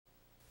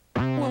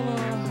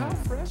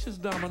delicious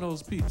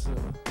Domino's pizza.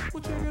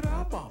 Well, check it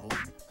out, Bobble.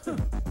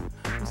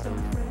 It's so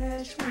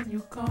fresh when you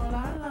call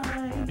our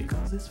line.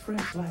 Because it's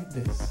fresh like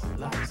this.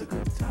 Lots of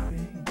good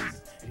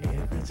toppings.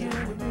 Every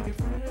time we make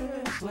it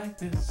fresh like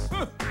this.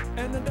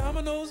 And the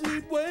Domino's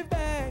heat wave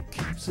back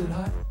keeps it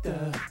hot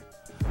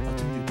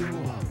until you do.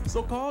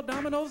 So call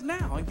Domino's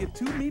now and get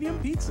 2 medium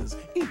pizzas,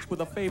 each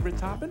with a favorite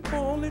topping for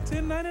only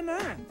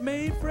 $10.99.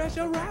 Made fresh,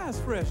 arrives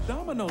fresh.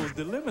 Domino's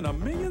delivering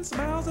 1 million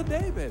smiles a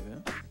day, baby.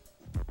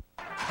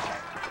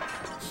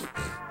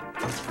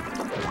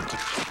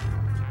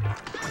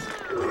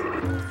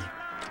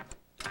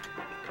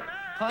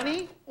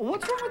 Honey,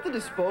 what's wrong with the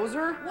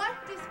disposer? What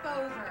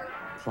disposer?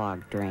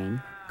 Clogged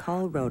drain?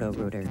 Call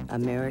Roto-Rooter,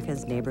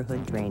 America's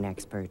neighborhood drain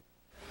expert.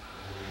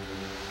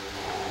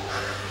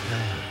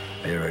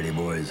 Are you ready,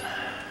 boys?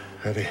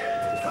 Ready.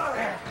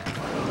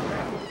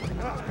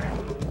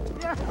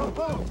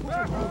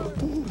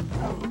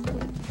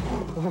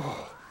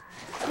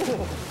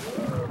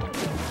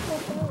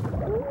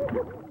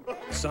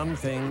 Some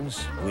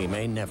things we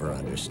may never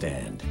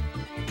understand.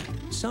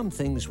 Some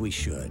things we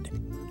should.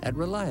 At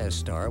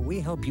ReliaStar,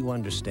 we help you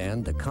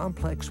understand the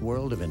complex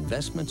world of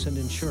investments and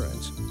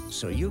insurance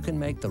so you can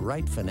make the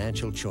right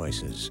financial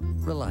choices.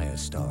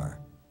 ReliaStar.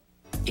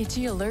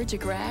 Itchy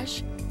allergic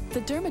rash?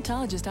 The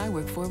dermatologist I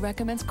work for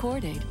recommends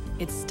Cordate.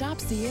 It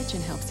stops the itch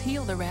and helps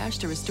heal the rash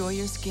to restore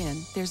your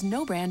skin. There's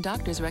no brand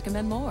doctors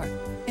recommend more.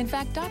 In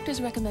fact,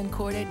 doctors recommend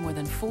Cordate more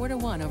than 4 to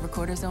 1 over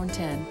Cortisone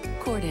 10.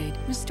 Cordate,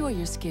 restore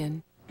your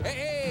skin.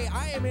 Hey,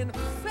 I am in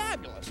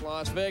fabulous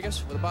Las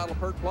Vegas with a bottle of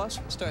Pert Plus.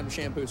 It's time to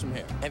shampoo some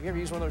hair. Have you ever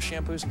used one of those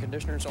shampoos and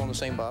conditioners all in the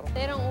same bottle?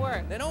 They don't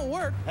work. They don't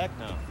work? Heck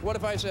no. What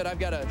if I said I've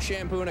got a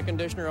shampoo and a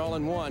conditioner all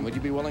in one? Would you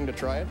be willing to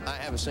try it? I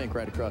have a sink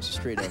right across the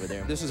street over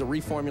there. This is a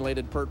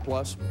reformulated Pert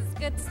Plus. It's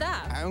good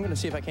stuff. I'm going to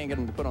see if I can't get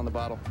them to put on the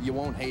bottle. You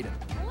won't hate it.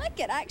 I like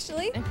it,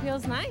 actually. It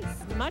feels nice.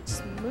 Much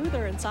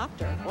smoother and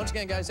softer. Once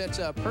again, guys, that's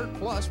Pert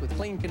Plus with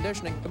clean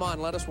conditioning. Come on,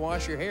 let us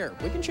wash your hair.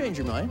 We can change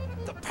your mind.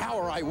 The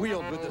power I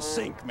wield with the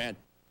sink, man.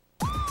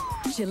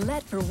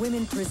 Gillette for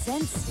Women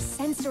presents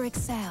Sensor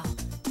Excel.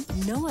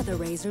 No other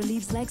razor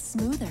leaves legs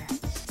smoother.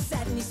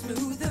 Satiny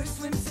smoother,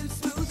 swimsuit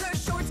smoother,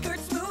 short skirt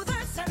smoother,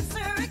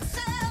 Sensor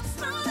Excel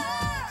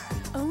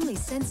smoother! Only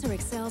Sensor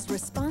Excel's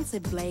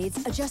responsive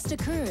blades adjust to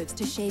curves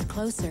to shave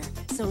closer.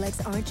 So legs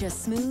aren't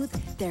just smooth,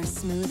 they're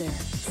smoother.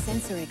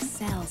 Sensor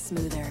Excel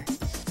smoother.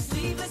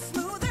 Sleeveless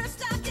smoother,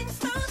 stocking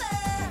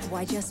smoother!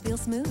 Why just feel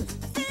smooth?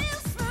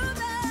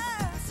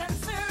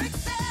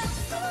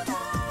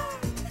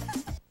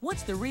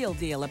 What's the real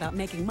deal about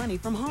making money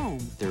from home?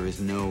 There is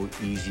no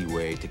easy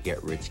way to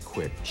get rich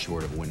quick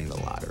short of winning the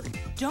lottery.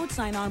 Don't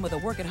sign on with a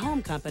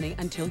work-at-home company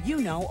until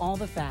you know all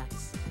the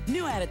facts.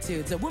 New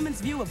Attitudes, a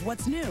woman's view of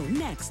what's new,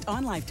 next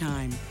on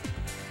Lifetime.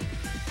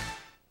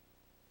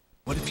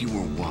 What if you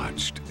were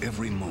watched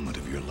every moment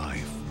of your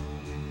life?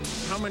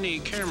 How many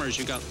cameras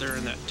you got there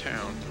in that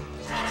town?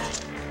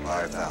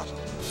 5,000.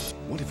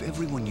 What if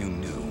everyone you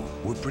knew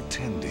were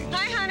pretending?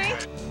 Hi, honey.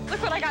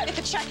 Look what I got at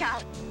the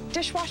checkout.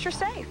 Dishwasher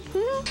safe.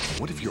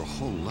 What if your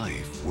whole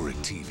life were a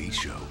TV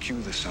show? Cue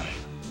the sign.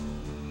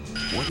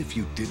 What if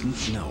you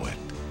didn't know it?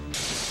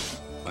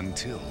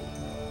 Until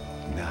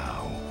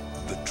now.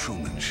 The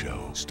Truman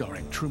Show.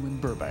 Starring Truman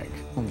Burbank.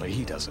 Only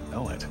he doesn't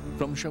know it.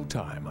 From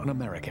Showtime on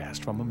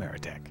Americast from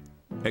Ameritech.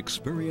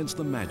 Experience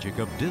the magic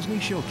of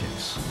Disney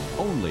Showcase.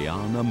 Only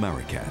on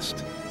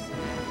Americast.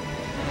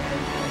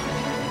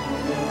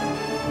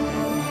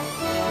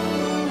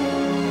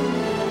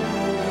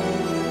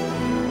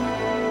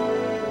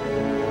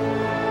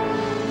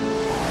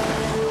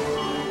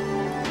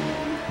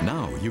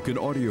 Now you can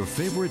order your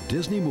favorite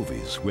Disney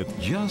movies with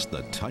just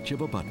the touch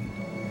of a button.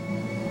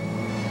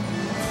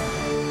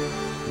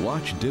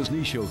 Watch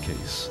Disney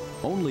Showcase,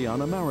 only on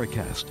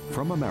Americast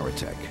from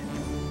Ameritech.